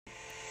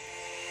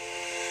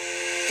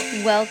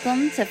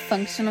Welcome to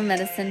Functional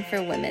Medicine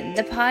for Women,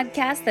 the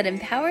podcast that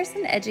empowers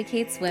and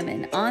educates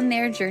women on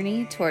their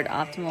journey toward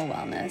optimal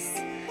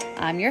wellness.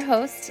 I'm your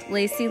host,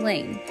 Lacey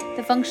Lane,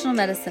 the Functional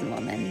Medicine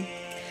Woman.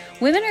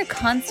 Women are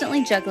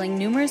constantly juggling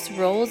numerous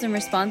roles and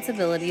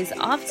responsibilities,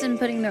 often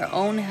putting their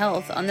own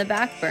health on the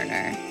back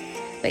burner.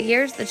 But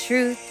here's the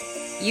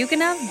truth: you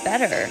can have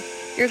better.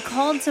 You're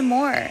called to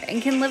more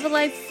and can live a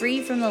life free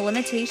from the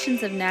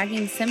limitations of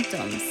nagging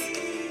symptoms.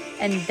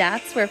 And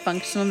that's where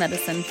Functional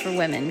Medicine for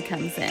Women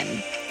comes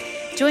in.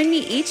 Join me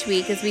each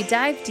week as we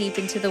dive deep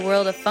into the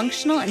world of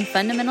functional and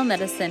fundamental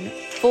medicine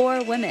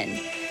for women,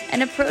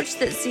 an approach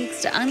that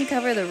seeks to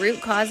uncover the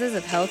root causes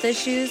of health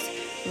issues,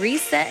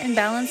 reset and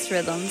balance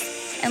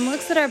rhythms, and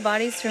looks at our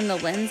bodies from the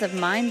lens of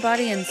mind,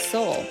 body, and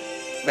soul,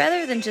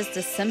 rather than just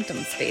a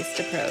symptoms-based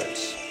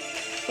approach.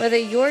 Whether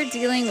you're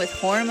dealing with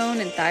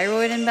hormone and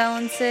thyroid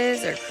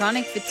imbalances, or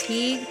chronic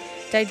fatigue,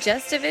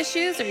 digestive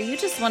issues, or you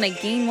just want to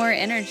gain more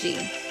energy,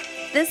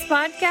 this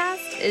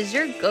podcast is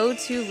your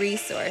go-to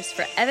resource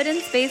for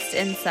evidence-based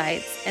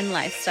insights and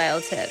lifestyle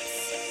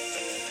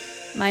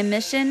tips. My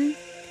mission: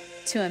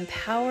 to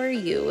empower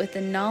you with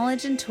the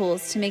knowledge and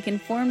tools to make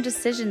informed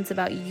decisions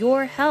about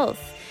your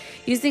health.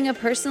 Using a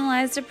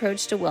personalized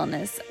approach to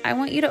wellness, I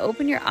want you to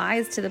open your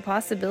eyes to the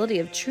possibility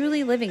of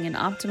truly living in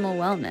optimal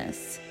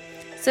wellness.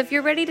 So if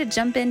you're ready to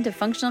jump into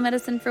Functional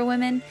Medicine for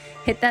Women,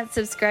 hit that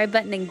subscribe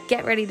button and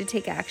get ready to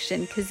take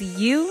action, because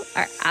you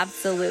are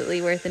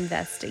absolutely worth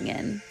investing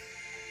in.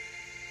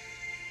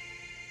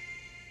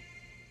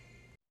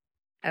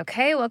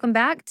 Okay, welcome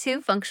back to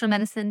Functional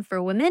Medicine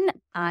for Women.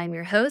 I'm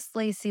your host,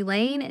 Lacey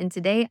Lane, and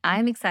today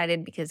I'm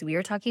excited because we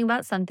are talking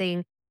about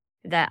something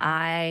that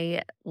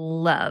I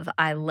love.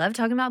 I love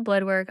talking about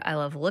blood work. I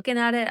love looking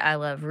at it. I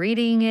love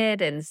reading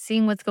it and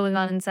seeing what's going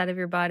on inside of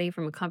your body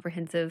from a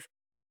comprehensive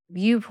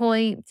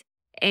viewpoint.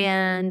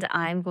 And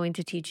I'm going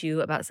to teach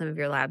you about some of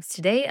your labs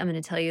today. I'm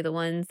going to tell you the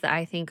ones that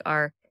I think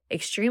are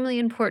extremely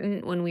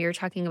important when we are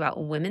talking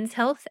about women's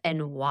health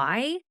and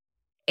why.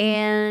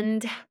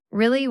 And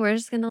really, we're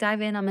just going to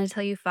dive in. I'm going to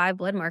tell you 5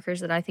 blood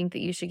markers that I think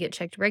that you should get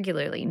checked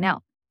regularly.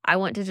 Now, I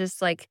want to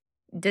just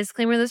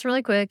disclaimer this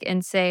really quick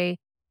and say,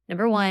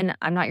 number one,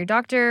 I'm not your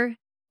doctor.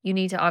 You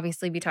need to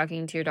obviously be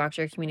talking to your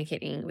doctor,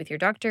 communicating with your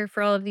doctor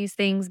for all of these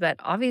things. But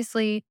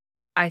obviously,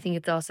 I think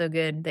it's also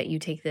good that you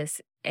take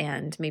this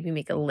and maybe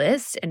make a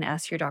list and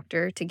ask your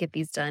doctor to get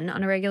these done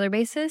on a regular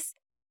basis.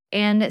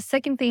 And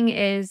second thing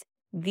is,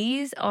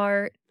 these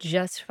are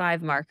just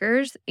 5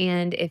 markers.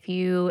 And if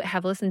you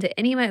have listened to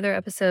any of my other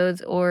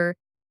episodes or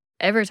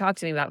ever talked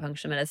to me about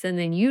functional medicine,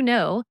 then you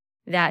know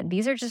that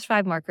these are just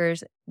 5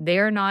 markers.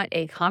 They're not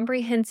a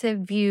comprehensive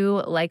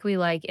view like we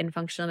like in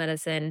functional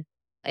medicine.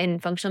 In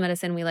functional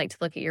medicine, we like to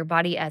look at your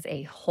body as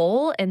a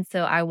whole. And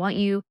so I want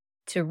you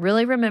to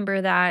really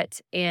remember that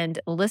and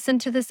listen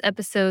to this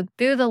episode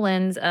through the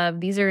lens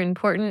of these are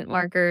important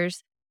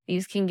markers.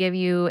 These can give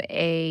you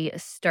a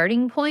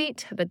starting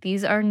point, but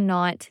these are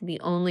not the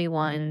only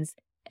ones.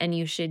 And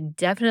you should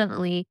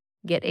definitely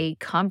get a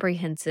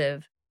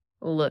comprehensive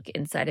look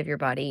inside of your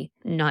body,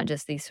 not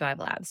just these 5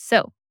 labs.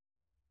 So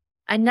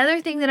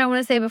another thing that I want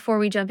to say before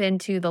we jump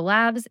into the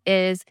labs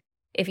is,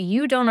 if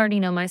you don't already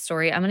know my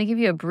story, I'm going to give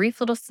you a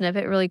brief little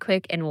snippet really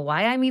quick and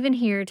why I'm even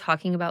here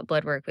talking about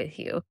blood work with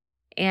you.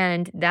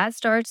 And that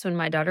starts when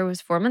my daughter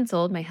was 4 months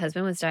old. My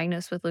husband was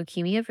diagnosed with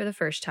leukemia for the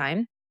first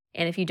time.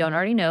 And if you don't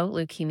already know,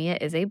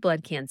 leukemia is a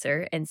blood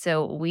cancer. And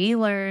so we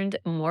learned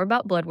more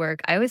about blood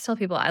work. I always tell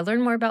people I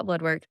learned more about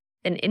blood work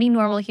than any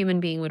normal human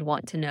being would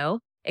want to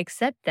know,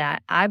 except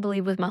that I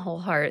believe with my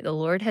whole heart the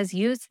Lord has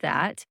used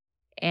that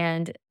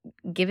and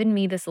given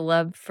me this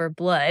love for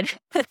blood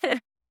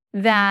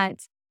that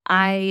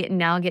I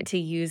now get to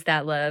use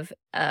that love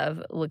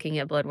of looking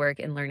at blood work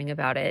and learning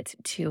about it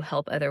to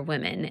help other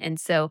women. And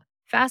so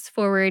fast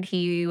forward,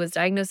 he was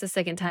diagnosed a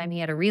second time. He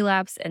had a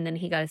relapse, and then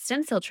he got a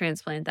stem cell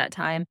transplant that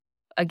time.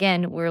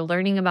 Again, we're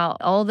learning about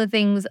all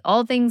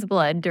things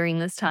blood during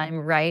this time,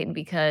 right?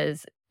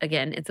 Because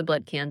again, it's a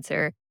blood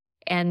cancer.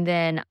 And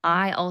then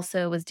I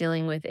also was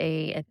dealing with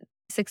a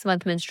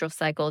 6-month menstrual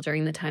cycle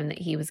during the time that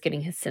he was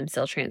getting his stem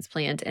cell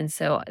transplant. And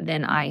so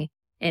then I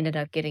ended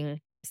up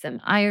getting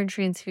some iron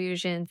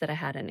transfusions that I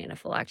had an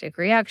anaphylactic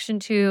reaction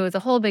to. It was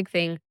a whole big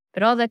thing.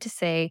 But all that to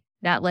say,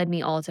 that led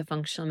me all to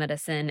functional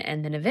medicine,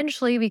 and then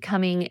eventually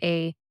becoming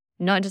a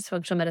not just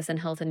functional medicine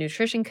health and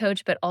nutrition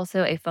coach, but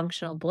also a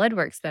functional blood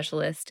work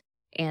specialist.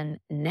 And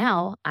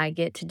now I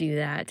get to do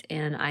that,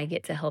 and I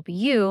get to help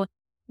you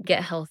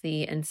get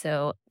healthy. And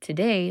so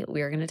today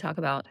we are going to talk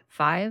about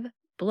 5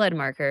 blood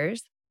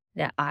markers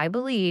that I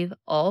believe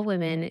all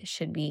women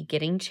should be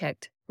getting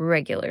checked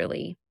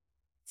regularly.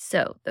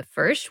 So the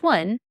first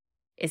one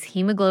is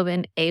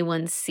hemoglobin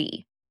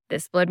A1C.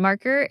 This blood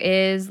marker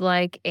is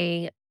like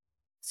a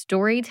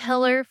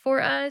storyteller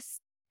for us,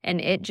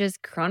 and it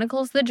just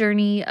chronicles the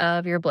journey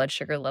of your blood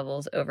sugar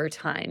levels over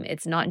time.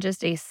 It's not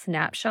just a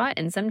snapshot.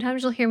 And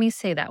sometimes you'll hear me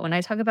say that when I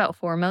talk about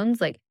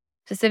hormones, like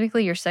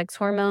specifically your sex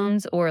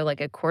hormones or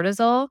like a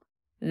cortisol,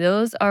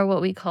 those are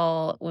what we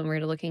call, when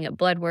we're looking at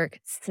blood work,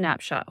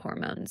 snapshot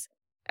hormones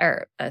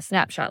or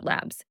snapshot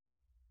labs.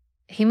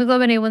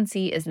 Hemoglobin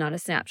A1C is not a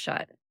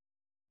snapshot.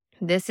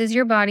 This is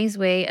your body's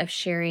way of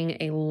sharing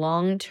a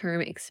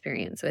long-term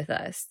experience with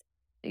us.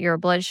 Your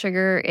blood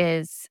sugar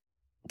is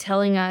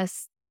telling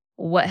us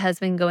what has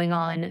been going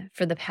on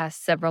for the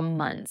past several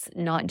months,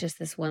 not just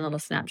this one little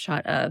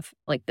snapshot of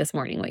like this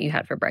morning, what you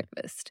had for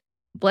breakfast.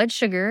 Blood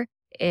sugar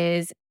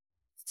is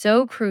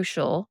so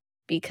crucial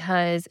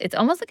because it's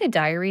almost like a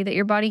diary that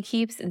your body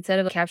keeps. Instead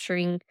of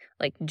capturing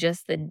like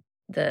just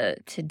the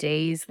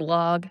today's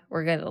log,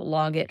 we're going to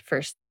log it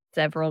for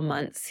several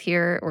months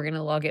here. We're going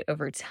to log it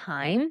over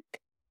time,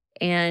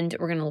 and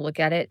we're going to look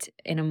at it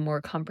in a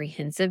more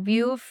comprehensive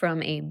view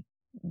from a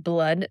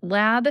blood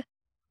lab.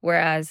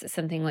 Whereas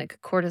something like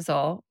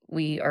cortisol,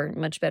 we are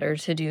much better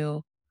to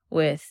do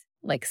with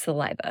like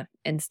saliva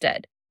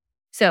instead.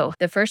 So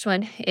the first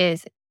one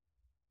is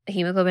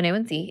hemoglobin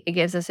A1C. It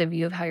gives us a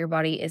view of how your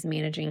body is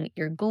managing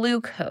your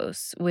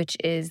glucose, which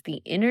is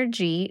the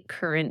energy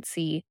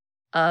currency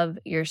of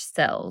your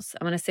cells.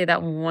 I'm going to say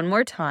that one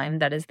more time.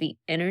 That is the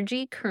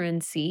energy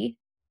currency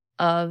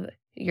of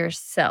your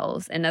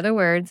cells. In other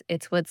words,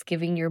 it's what's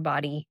giving your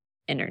body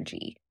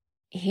energy.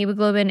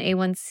 Hemoglobin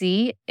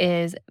A1C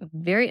is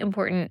very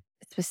important,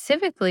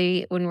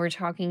 specifically when we're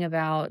talking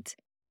about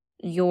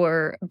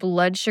your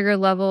blood sugar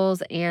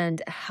levels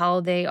and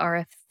how they are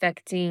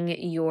affecting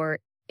your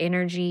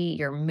energy,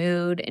 your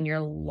mood, and your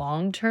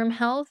long-term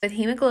health. With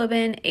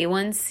hemoglobin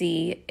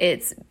A1C,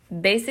 it's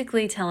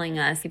basically telling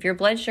us if your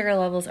blood sugar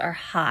levels are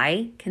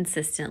high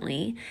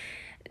consistently,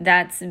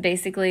 that's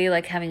basically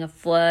like having a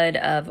flood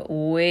of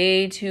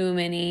way too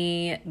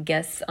many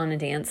guests on a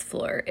dance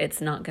floor.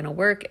 It's not going to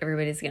work.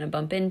 Everybody's going to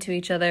bump into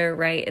each other,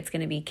 right? It's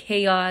going to be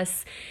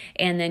chaos.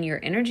 And then your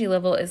energy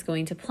level is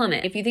going to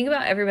plummet. If you think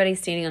about everybody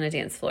standing on a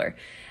dance floor,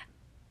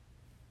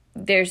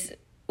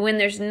 when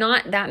there's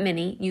not that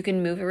many, you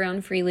can move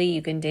around freely,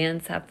 you can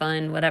dance, have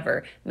fun,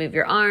 whatever. Move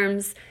your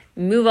arms,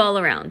 move all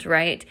around,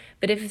 right?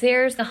 But if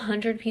there's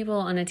 100 people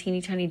on a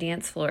teeny tiny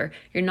dance floor,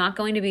 you're not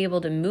going to be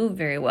able to move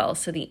very well.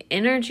 So the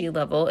energy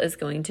level is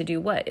going to do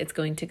what? It's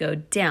going to go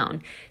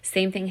down.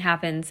 Same thing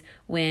happens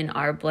when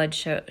our blood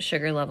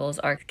sugar levels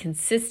are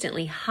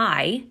consistently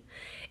high.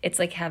 It's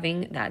like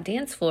having that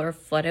dance floor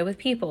flooded with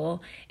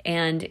people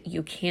and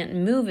you can't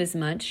move as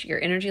much.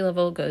 Your energy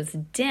level goes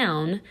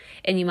down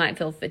and you might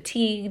feel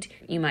fatigued.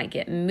 You might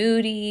get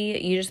moody.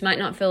 You just might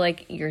not feel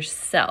like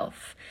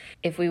yourself.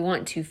 If we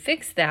want to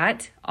fix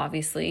that,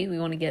 obviously, we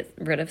want to get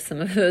rid of some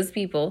of those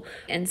people.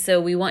 And so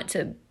we want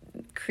to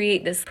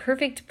create this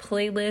perfect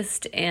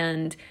playlist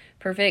and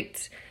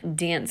perfect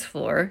dance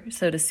floor,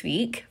 so to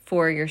speak,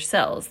 for your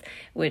cells,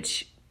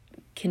 which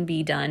can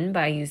be done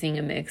by using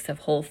a mix of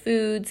whole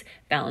foods,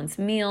 balanced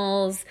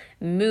meals,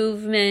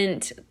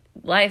 movement,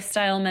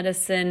 lifestyle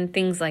medicine,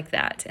 things like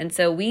that. And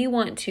so we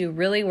want to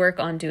really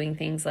work on doing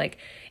things like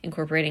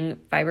incorporating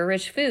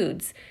fiber-rich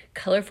foods,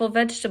 colorful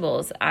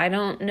vegetables. I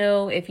don't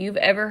know if you've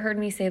ever heard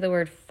me say the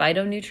word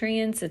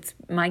phytonutrients.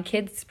 My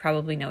kids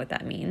probably know what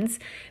that means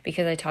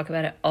because I talk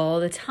about it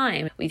all the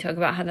time. We talk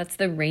about how that's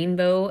the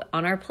rainbow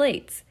on our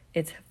plates.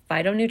 It's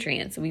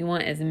phytonutrients. We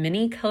want as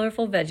many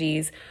colorful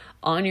veggies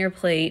on your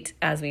plate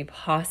as we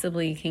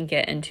possibly can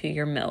get into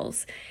your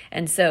meals.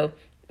 And so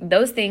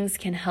those things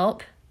can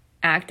help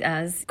act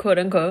as quote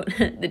unquote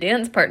the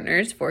dance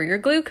partners for your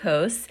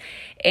glucose,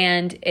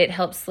 and it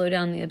helps slow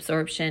down the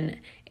absorption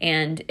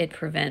and it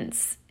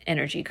prevents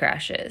energy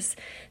crashes.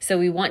 So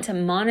we want to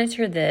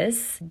monitor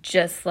this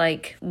just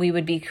like we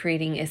would be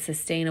creating a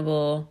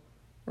sustainable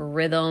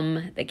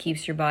rhythm that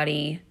keeps your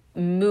body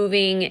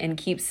moving and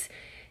keeps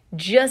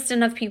just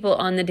enough people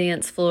on the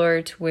dance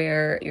floor to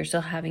where you're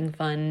still having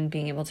fun,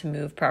 being able to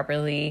move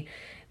properly,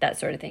 that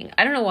sort of thing.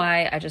 I don't know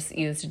why I just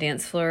used a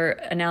dance floor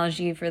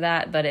analogy for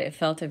that, but it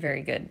felt a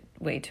very good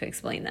way to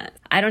explain that.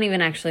 I don't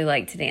even actually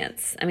like to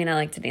dance. I mean, I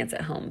like to dance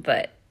at home,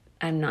 but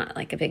I'm not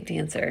like a big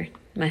dancer.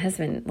 My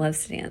husband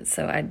loves to dance,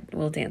 so I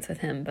will dance with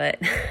him, but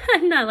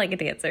I'm not like a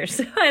dancer,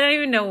 so I don't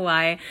even know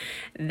why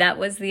that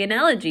was the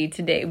analogy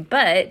today.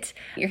 But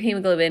your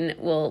hemoglobin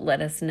will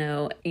let us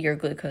know your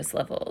glucose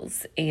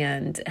levels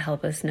and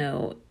help us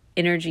know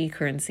energy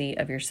currency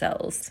of your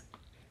cells.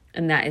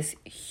 And that is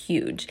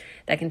huge.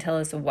 That can tell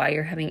us why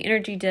you're having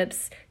energy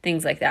dips,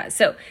 things like that.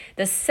 So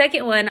the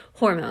second one,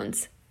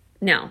 hormones.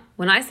 Now,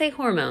 when I say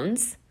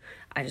hormones,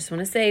 I just want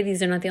to say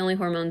these are not the only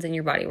hormones in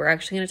your body. We're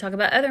actually going to talk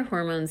about other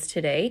hormones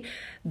today,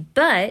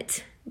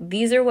 but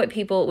these are what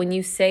people, when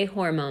you say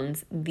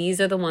hormones,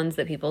 these are the ones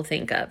that people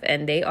think of,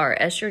 and they are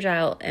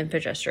estradiol and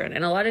progesterone.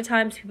 And a lot of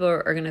times people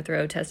are going to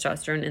throw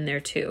testosterone in there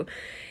too.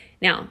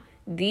 Now,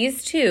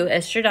 these two,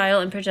 estradiol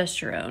and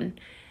progesterone,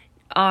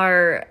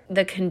 are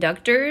the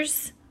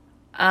conductors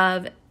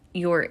of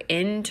your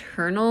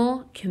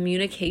internal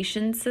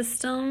communication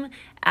system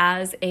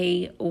as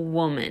a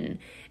woman.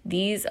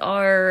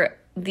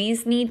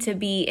 These need to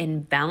be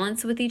in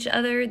balance with each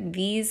other.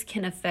 These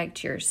can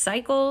affect your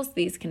cycles.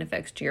 These can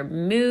affect your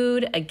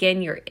mood,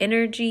 again, your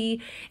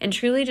energy, and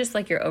truly just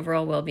like your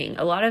overall well-being.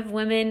 A lot of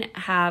women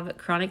have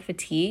chronic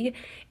fatigue,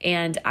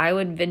 and I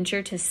would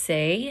venture to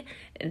say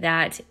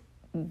that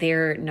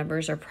their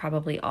numbers are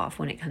probably off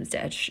when it comes to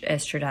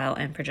estradiol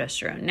and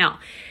progesterone. Now,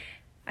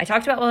 I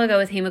talked about a while ago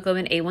with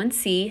hemoglobin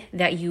A1C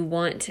that you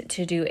want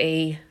to do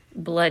a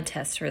blood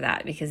test for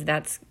that because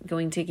that's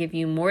going to give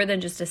you more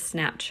than just a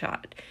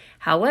snapshot.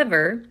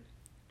 However,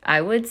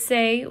 I would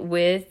say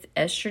with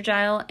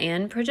estradiol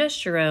and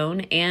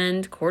progesterone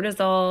and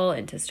cortisol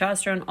and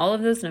testosterone, all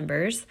of those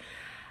numbers,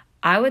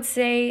 I would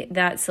say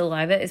that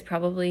saliva is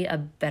probably a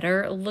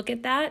better look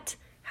at that.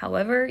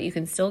 However, you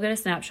can still get a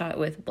snapshot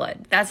with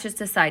blood. That's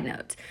just a side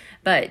note.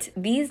 But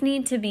these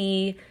need to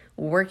be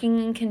working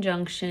in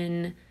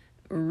conjunction,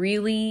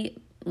 really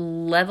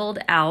leveled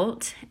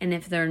out. And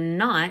if they're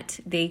not,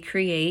 they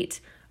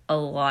create a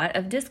lot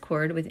of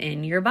discord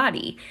within your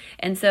body.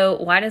 And so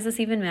why does this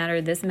even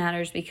matter? This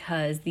matters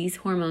because these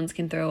hormones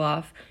can throw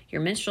off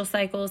your menstrual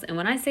cycles. And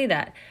when I say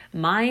that,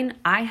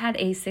 I had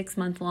a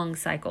 6-month-long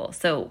cycle.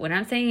 So when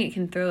I'm saying it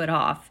can throw it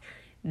off,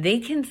 they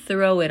can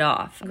throw it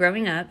off.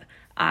 Growing up,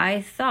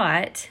 I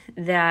thought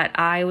that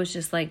I was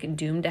just like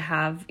doomed to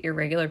have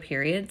irregular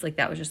periods. Like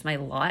that was just my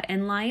lot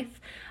in life.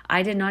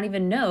 I did not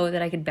even know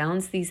that I could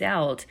balance these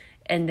out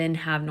and then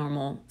have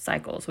normal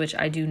cycles, which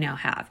I do now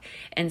have.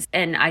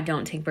 And I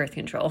don't take birth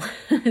control.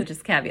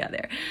 Just caveat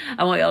there.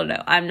 I want y'all to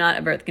know I'm not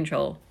a birth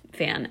control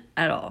fan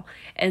at all.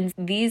 And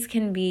these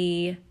can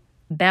be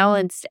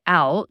balanced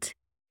out.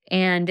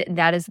 And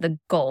that is the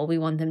goal. We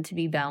want them to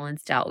be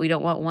balanced out. We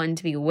don't want one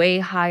to be way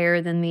higher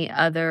than the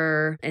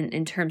other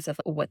in terms of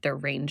what their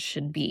range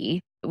should be.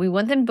 We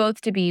want them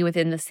both to be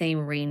within the same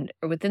range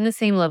or within the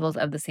same levels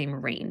of the same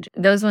range.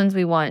 Those ones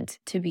we want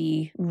to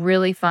be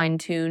really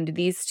fine-tuned.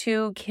 These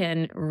two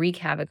can wreak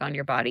havoc on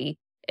your body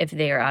if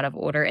they are out of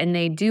order. And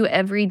they do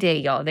every day,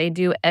 y'all. They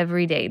do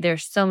every day.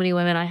 There's so many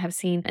women I have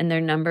seen and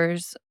their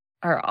numbers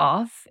are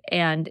off.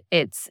 And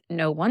it's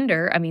no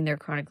wonder. I mean, they're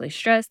chronically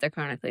stressed. They're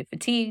chronically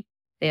fatigued.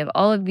 They have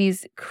all of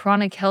these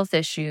chronic health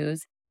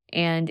issues,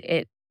 and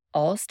it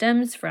all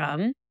stems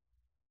from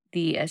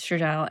the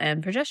estradiol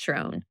and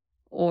progesterone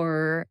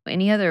or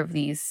any other of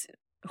these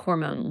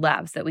hormone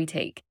labs that we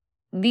take.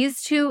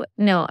 These two,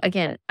 no,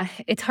 again,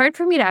 it's hard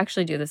for me to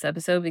actually do this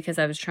episode because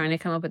I was trying to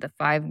come up with the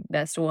 5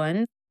 best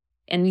ones,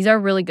 and these are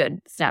really good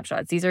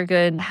snapshots. These are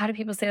good. How do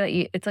people say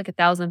that? It's like a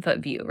 1,000-foot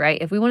view,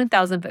 right? If we want a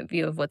 1,000-foot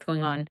view of what's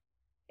going on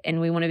and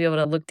we want to be able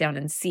to look down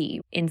and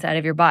see inside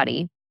of your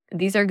body,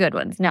 these are good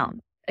ones. Now,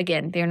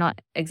 again, they're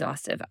not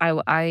exhaustive.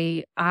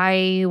 I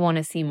want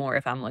to see more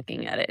if I'm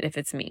looking at it, if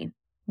it's me.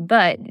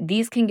 But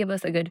these can give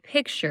us a good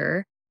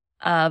picture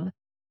of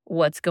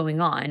what's going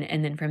on.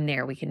 And then from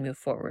there, we can move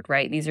forward,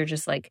 right? These are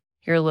just like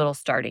your little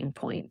starting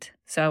point.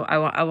 So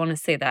I want to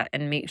say that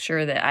and make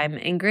sure that I'm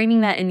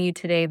ingraining that in you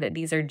today, that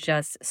these are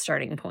just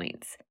starting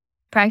points.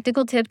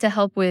 Practical tip to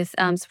help with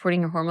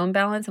supporting your hormone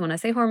balance. And when I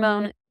say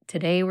hormone,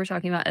 today we're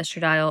talking about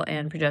estradiol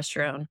and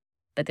progesterone,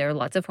 but there are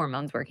lots of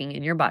hormones working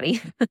in your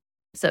body.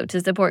 So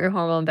to support your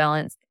hormone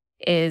balance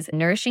is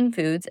nourishing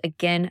foods.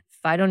 Again,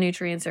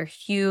 phytonutrients are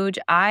huge.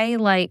 I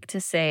like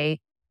to say,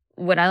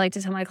 what I like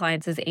to tell my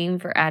clients is aim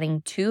for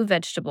adding 2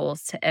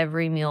 vegetables to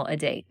every meal a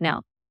day.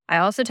 Now, I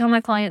also tell my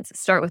clients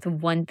start with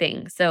one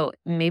thing. So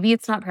maybe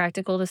it's not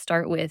practical to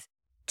start with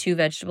 2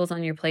 vegetables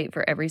on your plate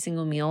for every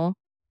single meal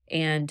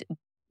and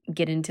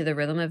get into the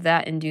rhythm of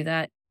that and do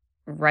that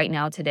right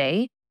now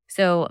today.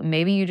 So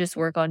maybe you just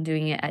work on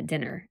doing it at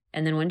dinner.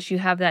 And then once you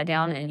have that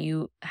down and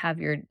you have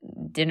your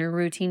dinner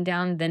routine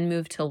down, then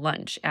move to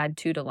lunch, add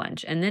 2 to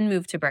lunch, and then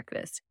move to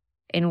breakfast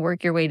and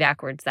work your way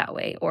backwards that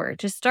way. Or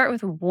just start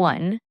with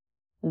one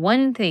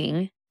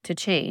thing to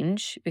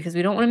change, because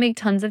we don't want to make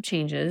tons of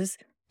changes.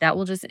 That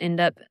will just end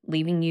up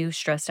leaving you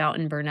stressed out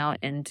and burnout.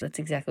 And that's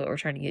exactly what we're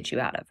trying to get you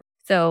out of.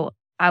 So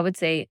I would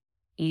say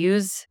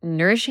use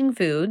nourishing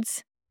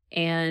foods.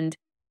 And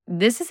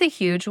this is a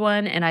huge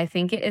one, and I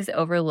think it is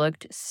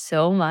overlooked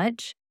so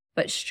much.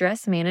 But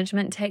stress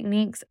management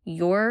techniques,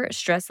 your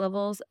stress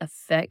levels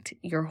affect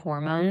your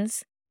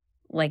hormones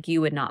like you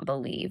would not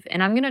believe.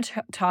 And I'm going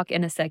to talk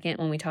in a second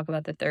when we talk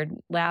about the third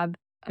lab.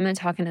 I'm going to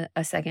talk in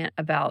a second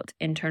about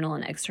internal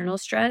and external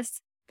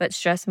stress, but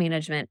stress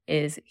management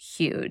is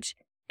huge.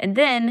 And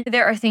then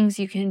there are things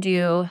you can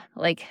do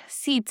like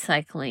seed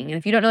cycling. And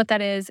if you don't know what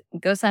that is,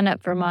 go sign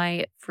up for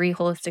my free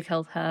Holistic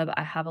Health Hub.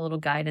 I have a little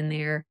guide in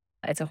there.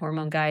 It's a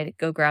hormone guide.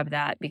 Go grab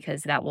that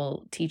because that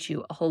will teach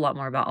you a whole lot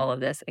more about all of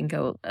this and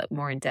go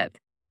more in depth.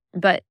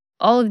 But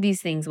all of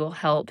these things will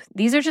help.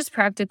 These are just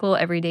practical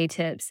everyday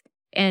tips.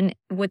 And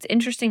what's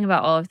interesting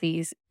about all of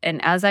these,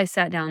 and as I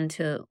sat down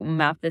to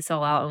map this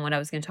all out and what I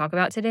was going to talk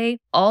about today,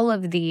 all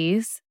of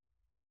these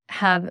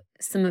have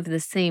some of the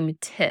same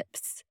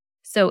tips.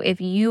 So if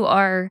you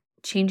are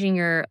changing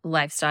your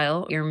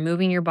lifestyle, you're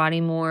moving your body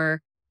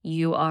more,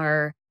 you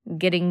are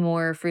getting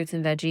more fruits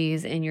and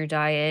veggies in your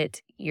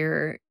diet,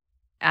 you're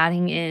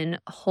adding in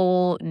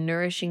whole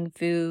nourishing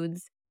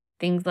foods,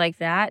 things like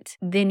that,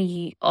 then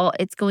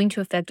it's going to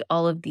affect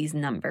all of these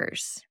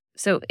numbers.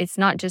 So it's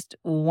not just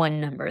one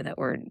number that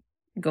we're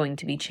going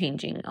to be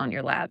changing on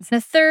your labs.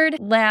 The third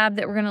lab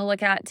that we're going to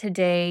look at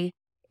today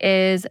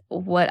is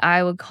what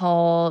I would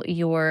call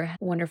your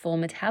wonderful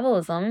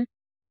metabolism.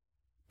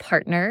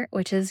 partner,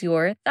 which is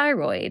your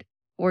thyroid.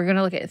 We're going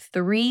to look at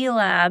 3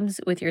 labs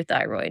with your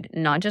thyroid,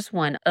 not just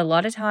one. A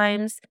lot of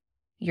times,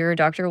 your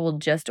doctor will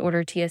just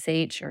order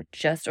TSH or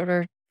just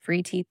order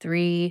free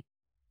T3,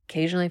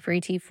 occasionally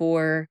free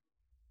T4.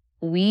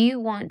 We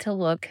want to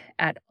look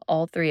at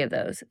all 3 of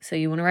those. So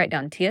you want to write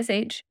down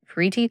TSH,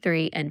 free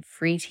T3, and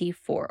free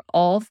T4.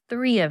 All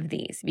 3 of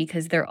these,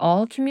 because they're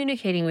all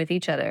communicating with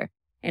each other.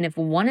 And if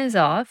one is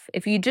off,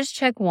 if you just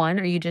check 1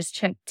 or you just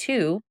check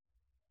 2,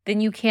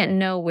 then you can't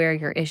know where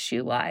your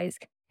issue lies.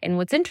 And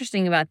what's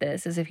interesting about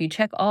this is if you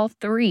check all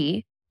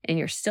 3 and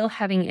you're still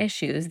having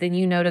issues, then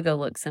you know to go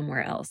look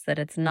somewhere else, that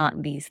it's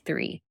not these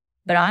 3.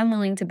 But I'm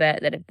willing to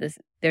bet that if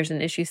there's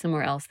an issue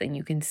somewhere else, then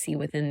you can see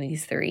within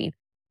these 3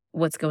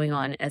 what's going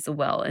on as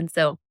well. And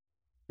so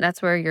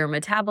that's where your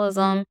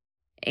metabolism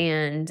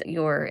and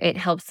it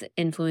helps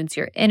influence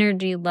your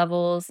energy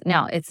levels.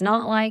 Now, it's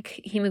not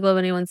like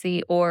hemoglobin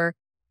A1C or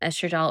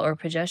estradiol or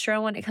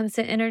progesterone when it comes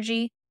to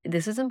energy.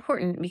 This is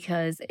important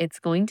because it's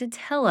going to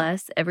tell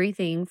us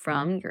everything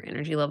from your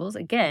energy levels.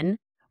 Again,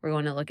 we're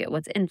going to look at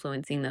what's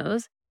influencing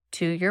those,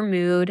 to your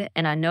mood.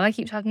 And I know I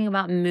keep talking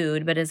about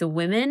mood, but as a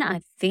woman,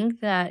 I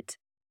think that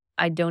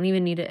I don't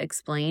even need to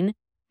explain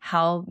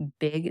how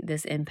big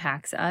this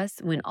impacts us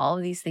when all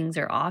of these things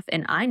are off.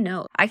 And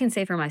I can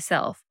say for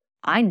myself,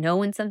 I know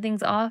when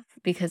something's off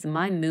because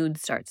my mood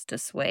starts to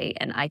sway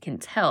and I can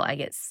tell. I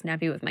get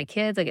snappy with my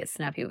kids. I get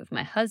snappy with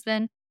my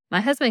husband.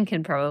 My husband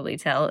can probably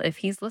tell if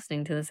he's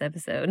listening to this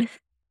episode.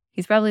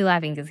 He's probably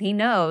laughing because he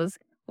knows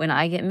when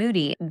I get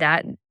moody,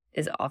 that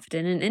is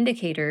often an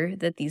indicator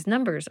that these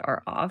numbers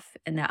are off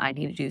and that I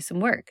need to do some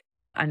work.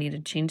 I need to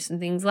change some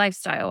things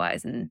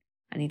lifestyle-wise, and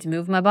I need to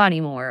move my body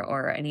more,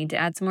 or I need to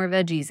add some more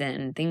veggies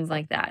in, things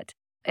like that.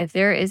 If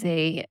there is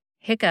a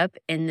hiccup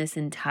in this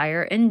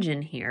entire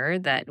engine here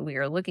that we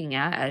are looking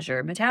at as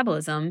your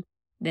metabolism,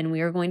 then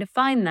we are going to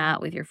find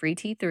that with your free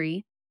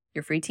T3,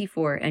 your free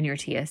T4, and your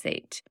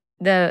TSH.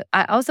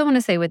 I also want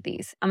to say with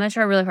these, I'm going to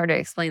try really hard to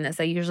explain this.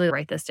 I usually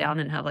write this down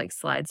and have like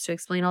slides to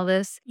explain all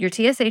this. Your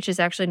TSH is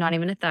actually not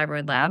even a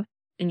thyroid lab,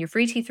 and your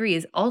free T3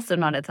 is also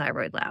not a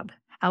thyroid lab.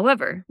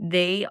 However,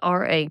 they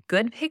are a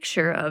good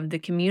picture of the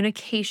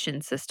communication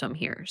system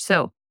here.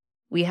 So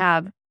we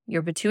have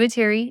your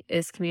pituitary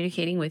is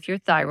communicating with your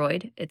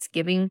thyroid. It's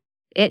giving,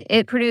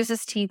 it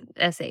produces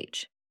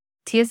TSH.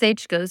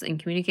 TSH goes and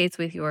communicates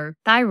with your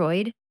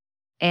thyroid,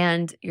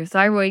 and your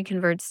thyroid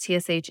converts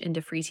TSH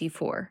into free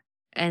T4.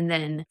 And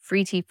then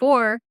free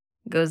T4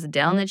 goes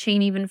down the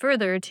chain even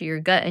further to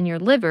your gut and your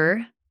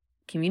liver,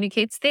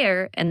 communicates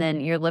there, and then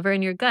your liver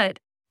and your gut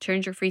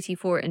turns your free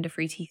T4 into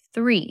free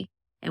T3.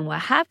 And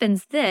what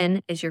happens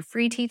then is your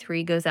free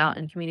T3 goes out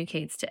and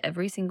communicates to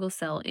every single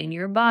cell in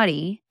your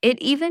body.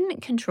 It even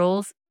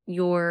controls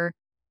your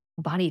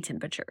body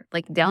temperature,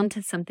 like down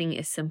to something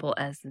as simple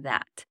as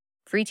that.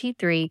 Free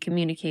T3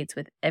 communicates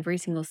with every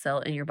single cell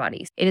in your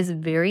body. It is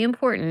very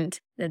important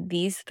that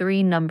these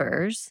 3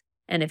 numbers,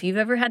 and if you've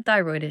ever had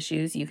thyroid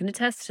issues, you can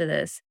attest to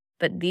this,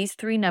 but these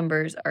 3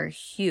 numbers are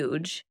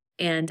huge.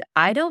 And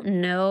I don't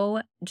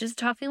know, just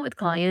talking with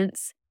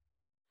clients,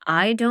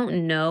 I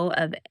don't know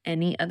of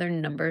any other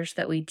numbers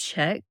that we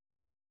check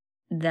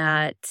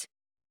that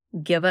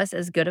give us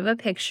as good of a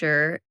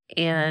picture.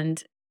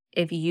 And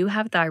if you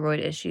have thyroid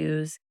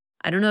issues,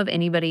 I don't know of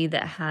anybody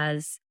that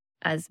has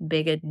as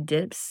big a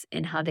dips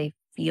in how they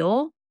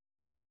feel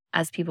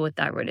as people with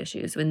thyroid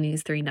issues when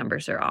these 3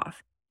 numbers are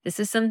off. This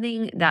is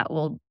something that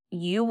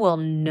you will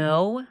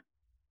know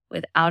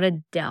without a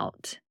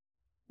doubt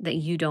that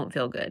you don't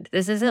feel good.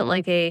 This isn't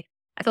like I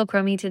feel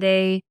crummy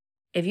today.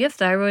 If you have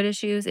thyroid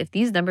issues, if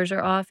these numbers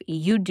are off,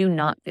 you do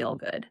not feel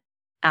good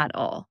at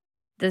all.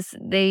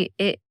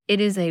 It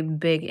is a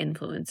big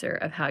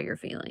influencer of how you're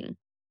feeling.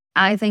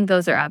 I think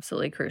those are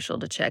absolutely crucial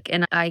to check.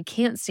 And I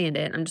can't stand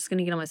it. I'm just going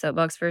to get on my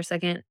soapbox for a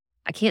second.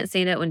 I can't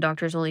stand it when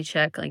doctors only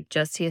check like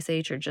just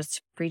TSH or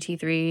just free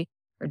T3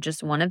 or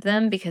just one of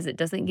them, because it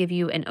doesn't give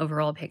you an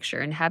overall picture.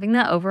 And having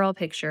that overall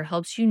picture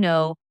helps you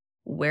know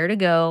where to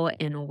go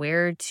and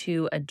where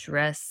to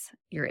address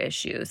your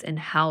issues and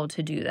how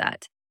to do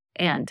that.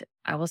 And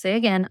I will say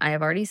again, I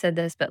have already said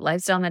this, but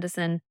lifestyle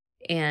medicine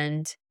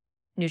and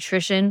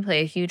nutrition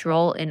play a huge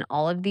role in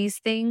all of these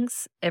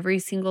things, every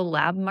single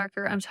lab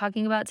marker I'm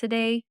talking about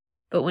today.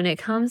 But when it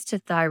comes to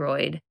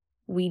thyroid,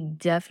 we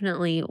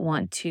definitely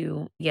want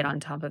to get on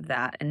top of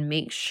that and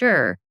make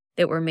sure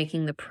that we're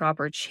making the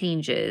proper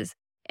changes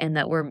and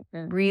that we're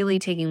really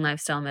taking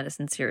lifestyle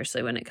medicine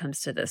seriously when it comes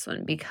to this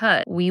one,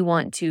 because we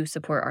want to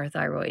support our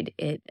thyroid.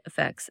 It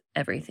affects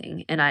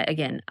everything. And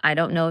I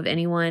don't know of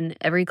anyone,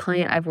 every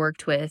client I've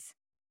worked with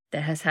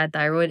that has had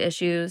thyroid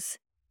issues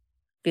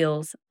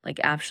feels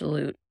like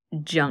absolute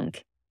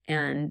junk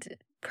and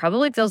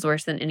probably feels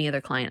worse than any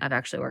other client I've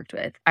actually worked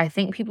with. I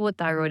think people with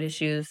thyroid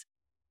issues,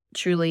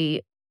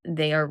 truly,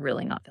 they are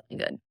really not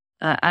feeling good.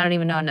 I don't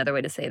even know another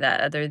way to say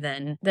that other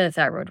than the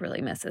thyroid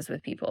really messes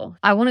with people.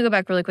 I want to go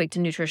back really quick to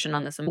nutrition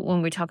on this one.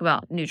 When we talk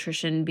about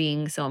nutrition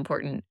being so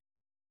important,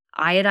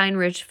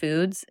 iodine-rich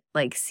foods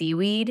like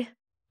seaweed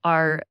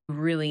are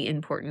really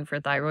important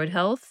for thyroid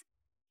health.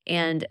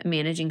 and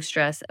managing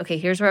stress. Okay,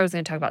 here's where I was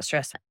going to talk about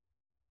stress.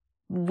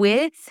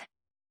 With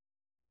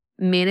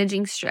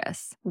managing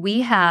stress,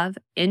 we have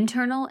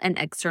internal and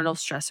external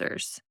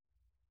stressors.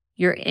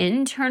 Your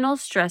internal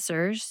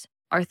stressors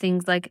are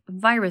things like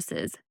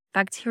viruses,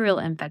 bacterial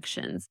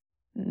infections,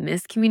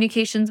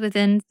 miscommunications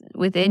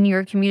within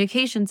your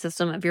communication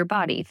system of your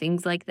body,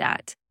 things like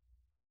that.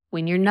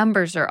 When your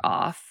numbers are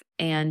off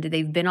and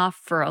they've been off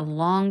for a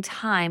long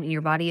time and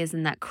your body is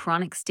in that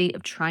chronic state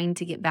of trying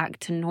to get back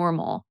to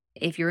normal,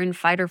 if you're in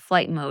fight or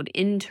flight mode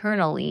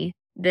internally,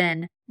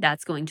 then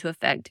that's going to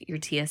affect your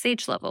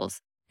TSH levels.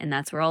 And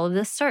that's where all of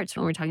this starts.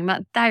 When we're talking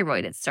about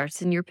thyroid, it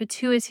starts in your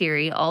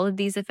pituitary. All of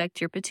these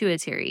affect your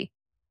pituitary.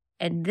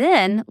 And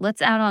then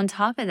let's add on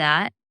top of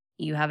that,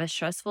 you have a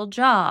stressful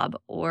job,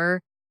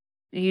 or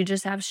you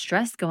just have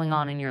stress going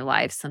on in your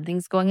life.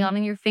 Something's going on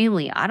in your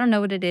family. I don't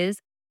know what it is,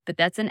 but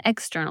that's an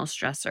external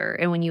stressor.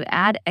 And when you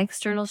add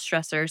external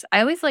stressors, I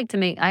always like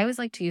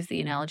to use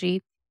the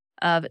analogy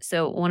of,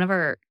 so one of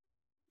our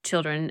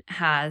children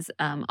has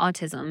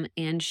autism,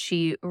 and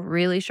she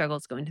really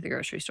struggles going to the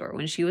grocery store.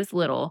 When she was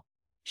little,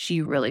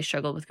 she really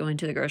struggled with going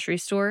to the grocery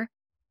store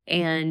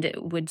and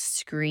would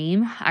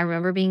scream. I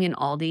remember being in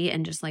Aldi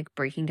and just like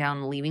breaking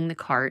down, leaving the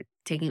cart,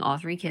 taking all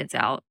 3 kids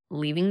out,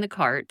 leaving the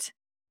cart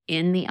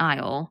in the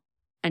aisle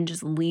and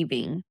just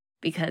leaving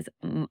because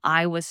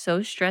I was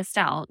so stressed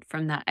out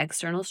from that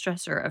external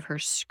stressor of her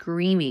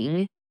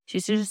screaming. She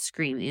used to just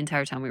scream the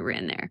entire time we were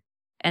in there.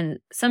 And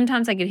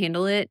sometimes I could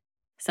handle it.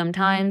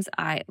 Sometimes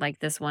like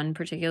this one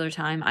particular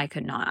time, I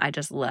could not. I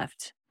just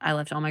left. I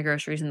left all my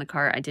groceries in the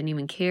cart. I didn't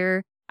even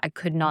care. I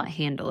could not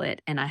handle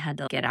it and I had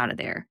to get out of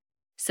there.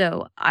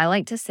 So I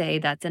like to say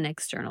that's an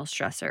external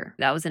stressor.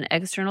 That was an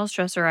external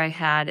stressor I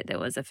had that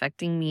was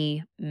affecting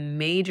me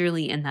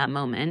majorly in that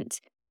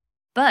moment.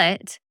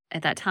 But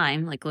at that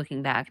time, like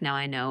looking back, now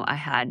I know I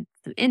had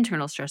some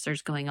internal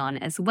stressors going on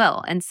as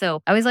well. And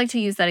so I always like to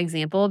use that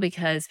example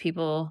because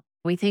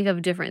we think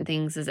of different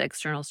things as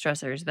external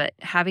stressors, but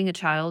having a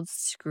child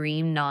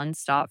scream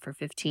nonstop for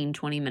 15,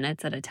 20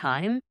 minutes at a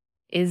time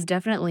is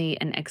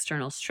definitely an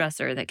external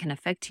stressor that can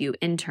affect you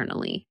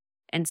internally.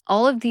 And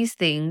all of these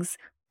things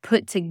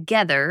put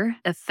together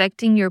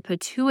affecting your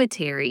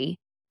pituitary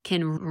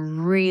can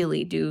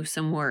really do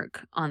some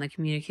work on the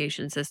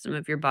communication system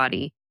of your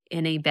body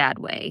in a bad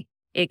way.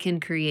 It can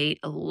create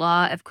a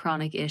lot of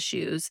chronic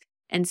issues.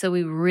 And so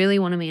we really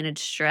want to manage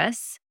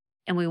stress,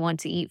 and we want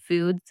to eat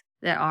foods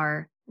that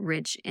are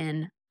rich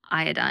in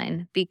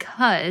iodine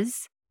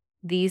because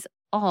these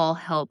all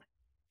help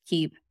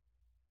keep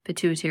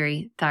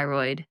pituitary,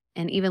 thyroid,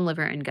 and even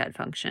liver and gut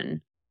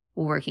function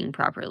working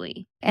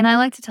properly. And I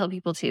like to tell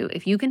people too,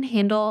 if you can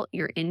handle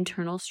your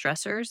internal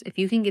stressors, if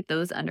you can get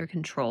those under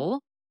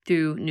control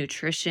through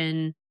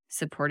nutrition,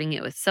 supporting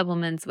it with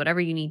supplements, whatever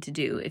you need to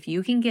do, if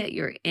you can get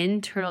your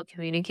internal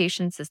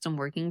communication system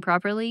working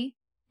properly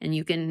and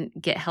you can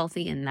get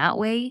healthy in that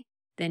way,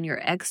 then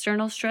your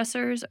external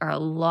stressors are a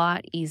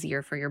lot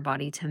easier for your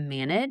body to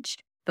manage.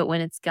 But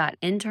when it's got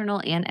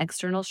internal and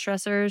external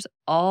stressors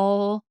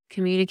all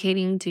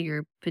communicating to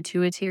your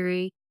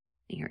pituitary,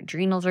 your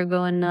adrenals are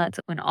going nuts,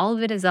 when all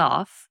of it is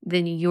off,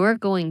 then you're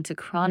going to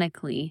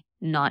chronically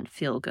not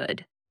feel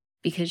good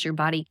because your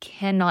body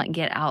cannot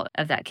get out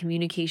of that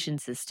communication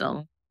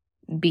system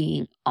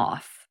being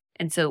off.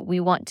 And so we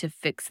want to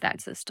fix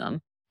that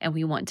system, and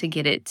we want to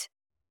get it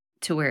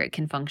to where it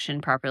can function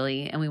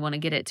properly. And we want to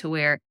get it to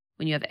where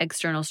when you have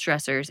external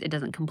stressors, it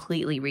doesn't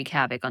completely wreak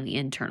havoc on the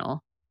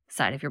internal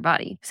side of your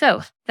body.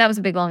 So that was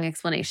a big, long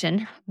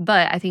explanation,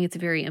 but I think it's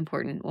very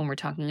important when we're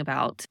talking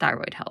about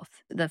thyroid health.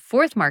 The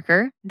fourth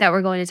marker that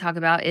we're going to talk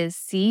about is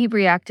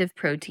C-reactive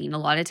protein. A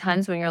lot of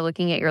times when you're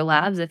looking at your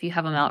labs, if you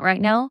have them out right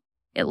now,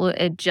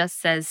 it just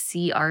says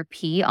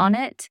CRP on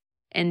it.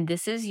 And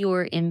this is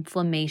your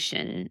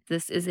inflammation.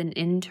 This is an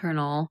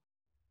internal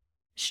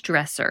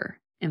stressor.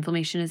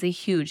 Inflammation is a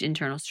huge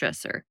internal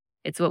stressor.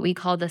 It's what we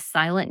call the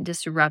silent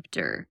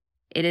disruptor.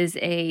 It is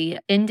an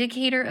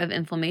indicator of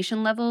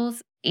inflammation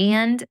levels,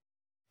 and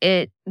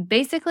it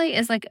basically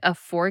is like a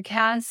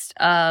forecast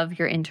of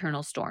your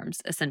internal storms,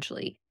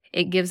 essentially.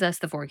 It gives us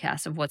the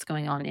forecast of what's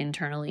going on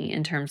internally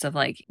in terms of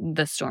like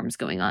the storms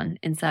going on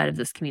inside of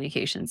this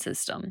communication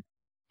system.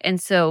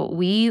 And so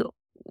we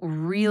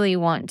really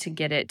want to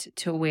get it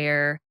to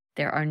where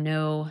there are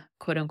no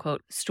quote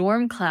unquote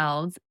storm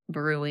clouds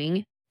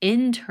brewing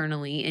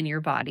internally in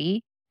your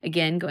body.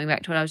 Again, going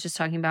back to what I was just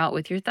talking about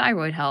with your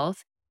thyroid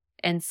health.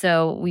 And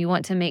so we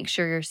want to make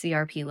sure your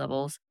CRP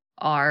levels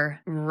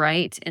are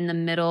right in the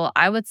middle.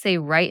 I would say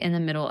right in the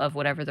middle of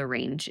whatever the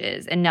range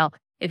is. And now,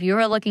 if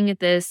you're looking at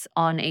this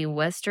on a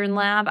Western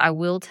lab, I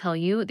will tell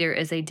you there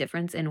is a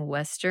difference in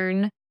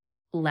Western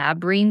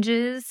lab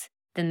ranges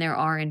than there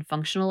are in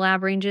functional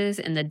lab ranges.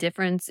 And the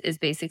difference is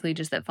basically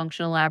just that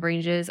functional lab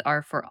ranges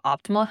are for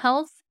optimal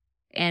health,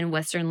 and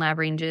Western lab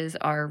ranges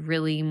are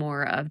really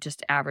more of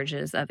just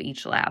averages of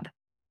each lab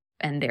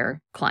and their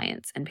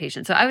clients and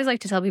patients. So I always like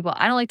to tell people,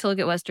 I don't like to look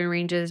at Western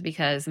ranges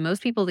because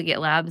most people that get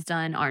labs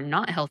done are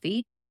not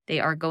healthy. They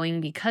are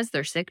going because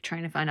they're sick,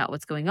 trying to find out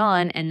what's going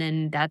on. And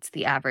then that's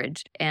the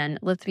average. And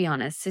let's be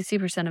honest,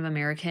 60% of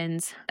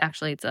Americans,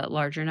 actually, it's a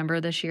larger number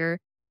this year,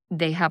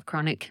 they have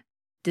chronic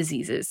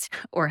diseases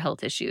or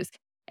health issues.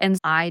 And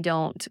I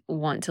don't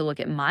want to look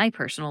at my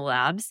personal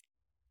labs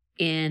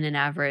in an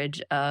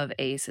average of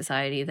a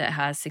society that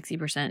has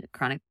 60%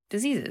 chronic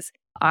diseases.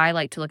 I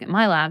like to look at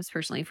my labs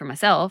personally for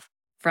myself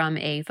from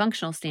a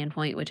functional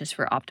standpoint, which is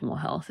for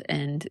optimal health.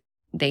 And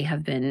they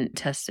have been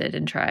tested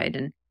and tried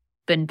and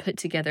been put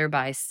together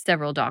by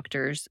several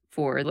doctors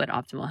for what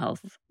optimal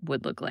health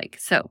would look like.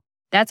 So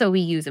that's what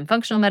we use in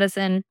functional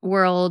medicine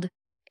world.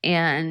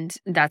 And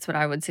that's what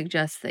I would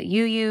suggest that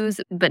you use.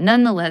 But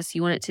nonetheless,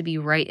 you want it to be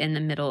right in the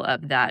middle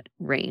of that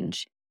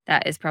range.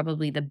 That is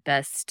probably the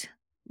best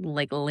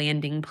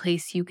landing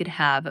place you could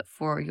have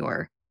for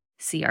your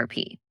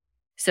CRP.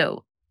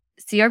 So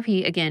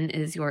CRP, again,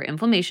 is your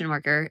inflammation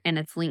marker, and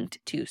it's linked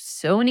to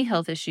so many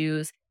health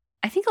issues.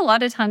 I think a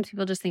lot of times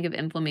people just think of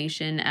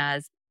inflammation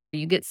as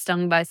you get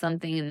stung by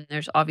something and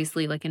there's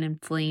obviously like an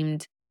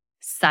inflamed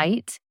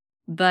site,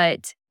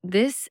 but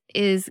this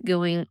is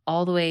going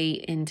all the way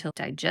into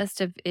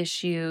digestive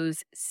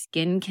issues,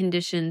 skin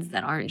conditions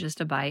that aren't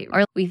just a bite,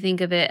 or we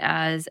think of it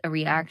as a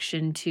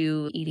reaction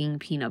to eating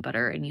peanut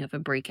butter and you have a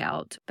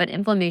breakout. But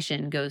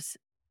inflammation goes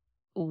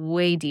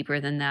way deeper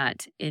than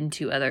that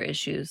into other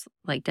issues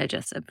like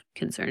digestive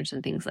concerns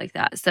and things like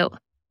that. So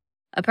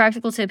a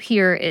practical tip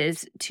here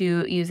is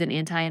to use an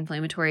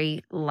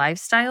anti-inflammatory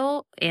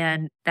lifestyle,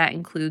 and that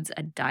includes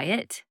a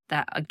diet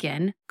that,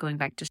 again, going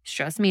back to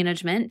stress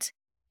management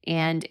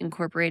and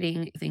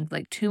incorporating things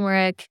like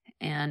turmeric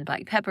and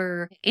black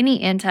pepper,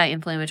 any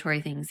anti-inflammatory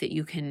things that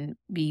you can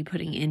be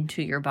putting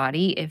into your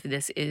body if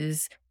this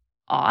is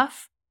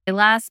off. And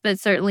last but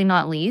certainly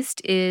not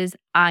least is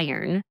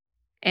iron.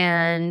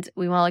 And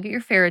we want to look at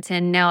your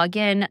ferritin. Now,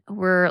 again,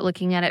 we're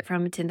looking at it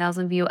from a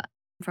 10,000 view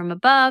from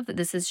above.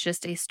 This is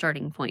just a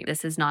starting point.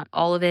 This is not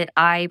all of it.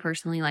 I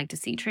personally like to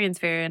see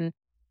transferrin,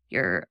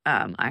 your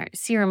iron,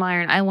 serum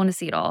iron. I want to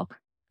see it all.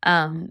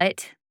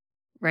 But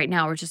right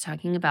now we're just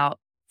talking about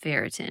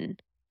ferritin.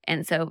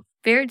 And so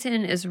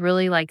ferritin is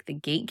really like the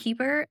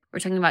gatekeeper. We're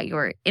talking about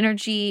your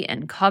energy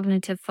and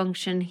cognitive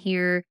function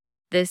here.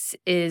 This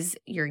is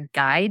your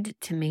guide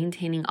to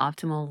maintaining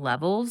optimal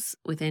levels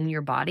within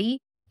your body.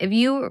 If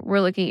you were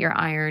looking at your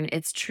iron,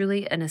 it's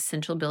truly an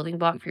essential building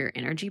block for your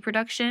energy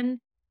production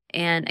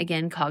and,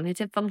 again,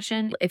 cognitive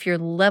function. If your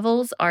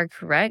levels are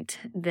correct,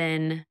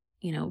 then,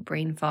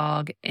 brain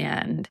fog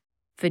and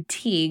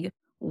fatigue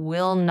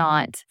will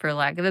not, for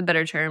lack of a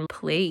better term,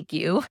 plague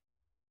you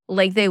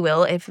like they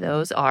will if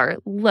those are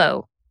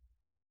low.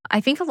 I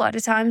think a lot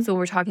of times when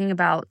we're talking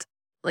about,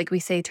 like we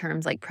say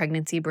terms like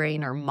pregnancy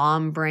brain or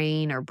mom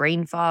brain or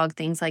brain fog,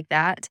 things like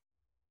that.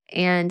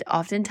 And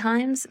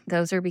oftentimes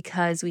those are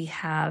because we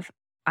have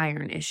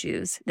iron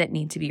issues that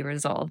need to be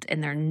resolved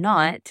and they're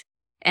not.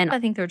 And I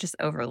think they're just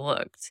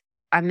overlooked.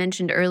 I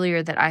mentioned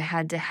earlier that I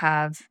had to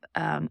have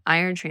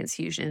iron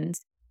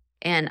transfusions,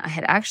 and I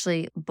had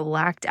actually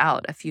blacked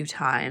out a few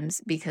times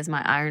because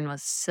my iron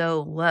was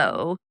so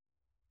low.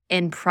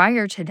 And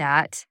prior to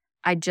that,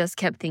 I just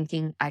kept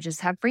thinking, I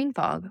just have brain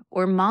fog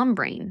or mom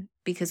brain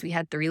because we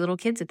had 3 little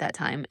kids at that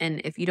time.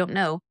 And if you don't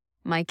know,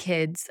 my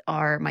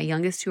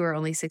youngest 2 are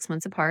only 6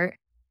 months apart,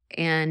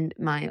 and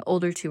my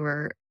older 2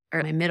 or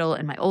my middle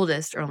and my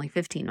oldest are only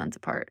 15 months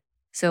apart.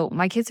 So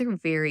my kids are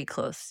very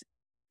close.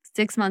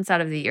 6 months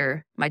out of the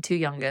year, my 2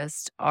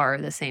 youngest are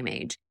the same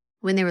age.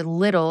 When they were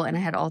little and I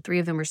had all 3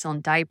 of them were still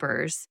in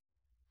diapers,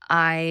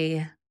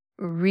 I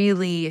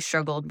really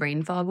struggled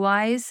brain fog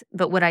wise.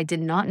 But what I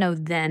did not know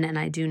then, and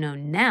I do know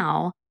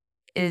now,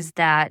 is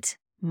that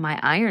my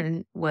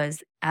iron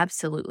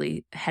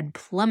had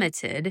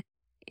plummeted,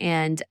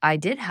 and I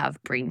did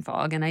have brain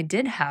fog and I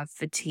did have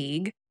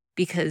fatigue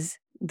because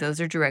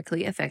those are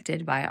directly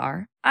affected by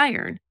our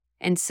iron.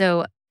 And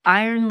so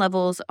iron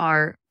levels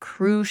are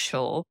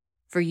crucial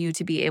for you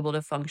to be able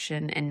to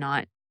function and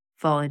not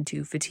fall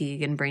into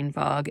fatigue and brain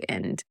fog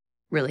and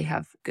really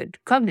have good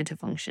cognitive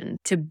function.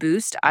 To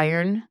boost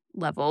iron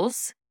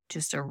levels,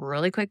 just a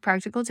really quick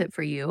practical tip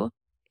for you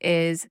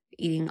is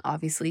eating,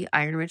 obviously,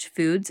 iron-rich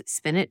foods,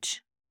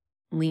 spinach,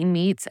 lean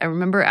meats. I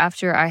remember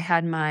after I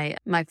had my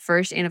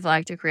first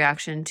anaphylactic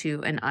reaction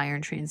to an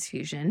iron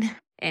transfusion,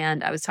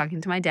 and I was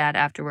talking to my dad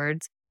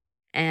afterwards,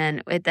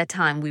 and at that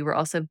time we were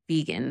also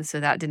vegan, so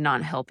that did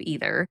not help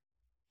either.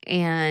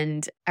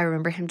 And I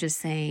remember him just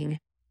saying,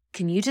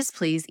 "Can you just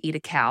please eat a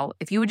cow?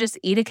 If you would just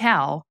eat a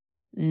cow,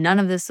 none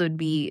of this would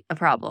be a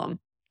problem."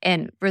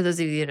 And for those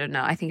of you who don't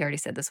know, I think I already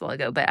said this a while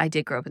ago, but I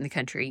did grow up in the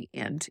country,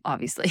 and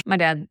obviously my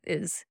dad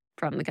is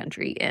from the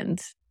country,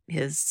 and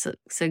his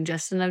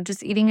suggestion of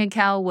just eating a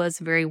cow was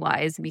very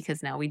wise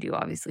because now we do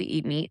obviously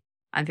eat meat.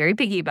 I'm very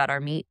picky about our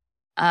meat,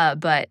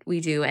 but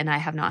we do, and I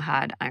have not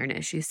had iron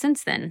issues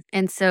since then.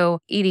 And so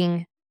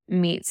eating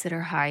meats that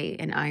are high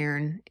in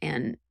iron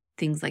and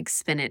things like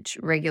spinach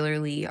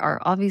regularly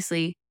are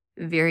obviously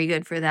very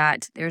good for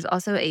that. There's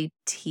also a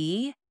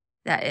tea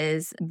that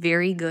is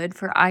very good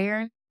for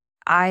iron.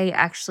 I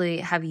actually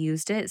have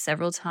used it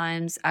several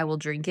times. I will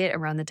drink it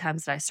around the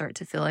times that I start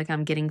to feel like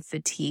I'm getting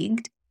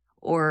fatigued,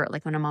 or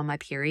like when I'm on my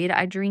period,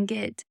 I drink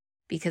it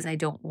because I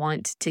don't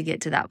want to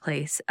get to that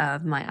place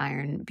of my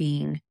iron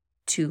being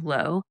too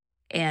low.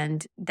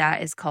 And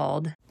that is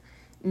called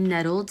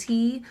nettle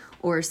tea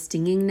or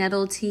stinging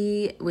nettle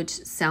tea, which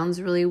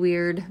sounds really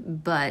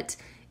weird, but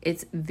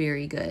it's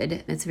very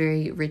good. It's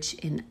very rich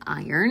in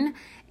iron.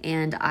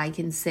 And I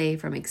can say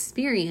from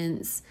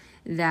experience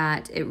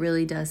that it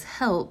really does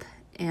help,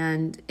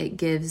 and it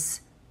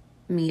gives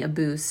me a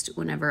boost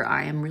whenever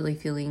I am really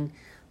feeling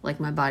like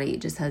my body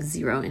just has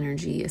zero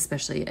energy,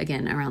 especially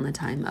again around the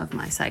time of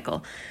my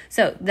cycle.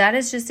 So that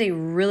is just a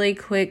really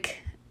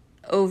quick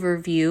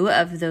overview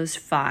of those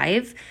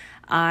 5.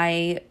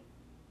 I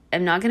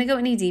am not going to go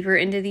any deeper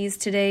into these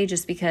today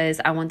just because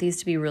I want these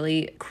to be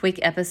really quick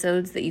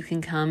episodes that you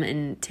can come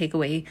and take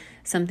away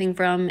something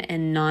from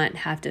and not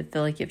have to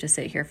feel like you have to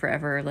sit here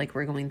forever like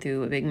we're going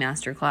through a big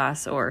master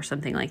class or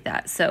something like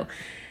that. So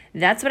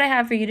that's what I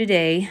have for you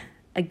today.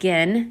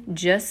 Again,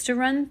 just to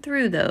run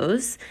through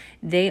those,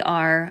 they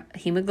are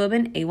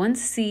hemoglobin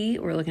A1C.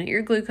 We're looking at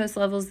your glucose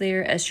levels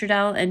there,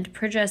 estradiol and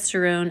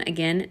progesterone.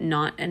 Again,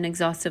 not an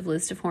exhaustive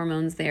list of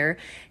hormones there.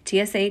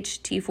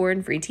 TSH, T4,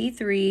 and free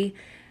T3.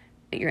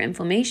 Your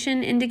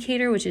inflammation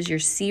indicator, which is your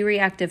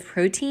C-reactive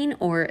protein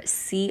or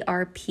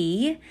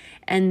CRP,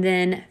 and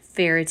then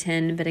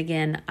ferritin. But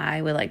again,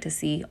 I would like to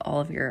see all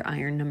of your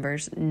iron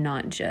numbers,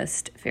 not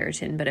just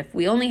ferritin. But if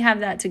we only have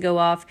that to go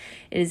off,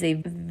 it is a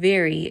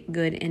very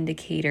good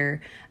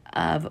indicator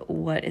of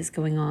what is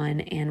going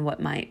on and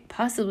what might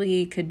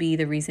possibly could be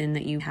the reason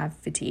that you have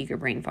fatigue or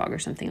brain fog or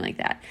something like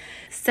that.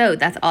 So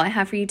that's all I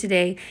have for you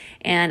today,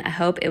 and I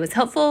hope it was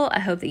helpful. I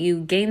hope that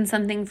you gained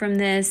something from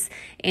this,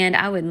 and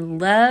I would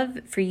love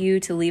for you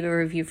to leave a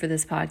review for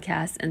this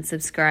podcast and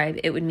subscribe.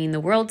 It would mean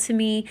the world to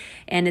me,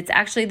 and it's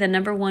actually the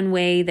number one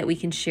way that we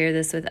can share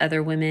this with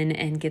other women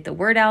and get the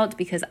word out,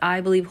 because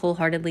I believe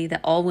wholeheartedly that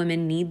all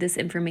women need this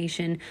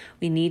information.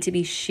 We need to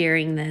be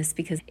sharing this,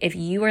 because if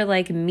you are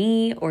like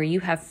me or you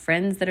have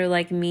friends that are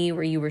like me,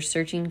 where you were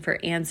searching for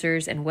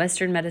answers and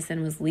Western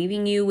medicine was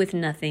leaving you with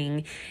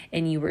nothing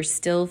and you were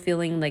still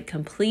feeling like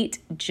complete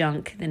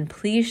junk, then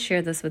please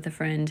share this with a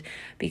friend,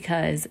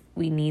 because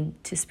we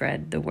need to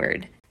spread the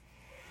word.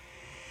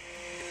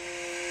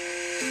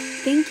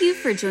 Thank you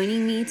for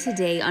joining me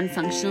today on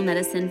Functional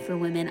Medicine for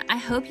Women. I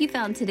hope you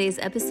found today's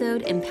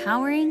episode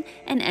empowering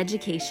and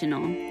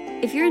educational.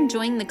 If you're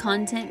enjoying the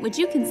content, would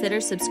you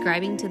consider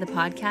subscribing to the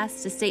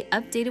podcast to stay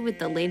updated with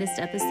the latest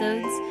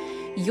episodes?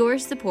 Your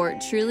support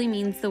truly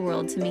means the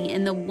world to me,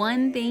 and the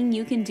one thing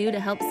you can do to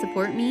help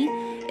support me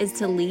is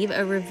to leave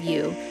a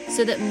review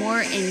so that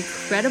more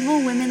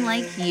incredible women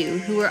like you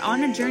who are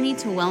on a journey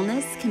to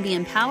wellness can be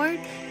empowered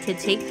to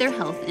take their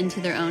health into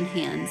their own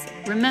hands.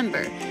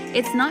 Remember,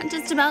 it's not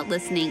just about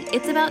listening,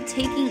 it's about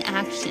taking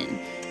action.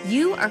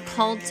 You are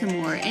called to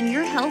more, and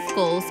your health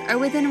goals are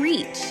within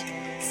reach.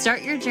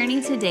 Start your journey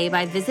today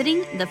by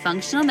visiting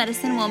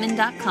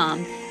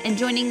thefunctionalmedicinewoman.com and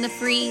joining the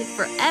free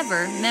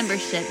Forever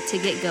membership to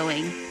get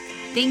going.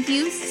 Thank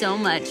you so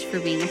much for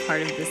being a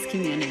part of this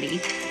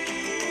community.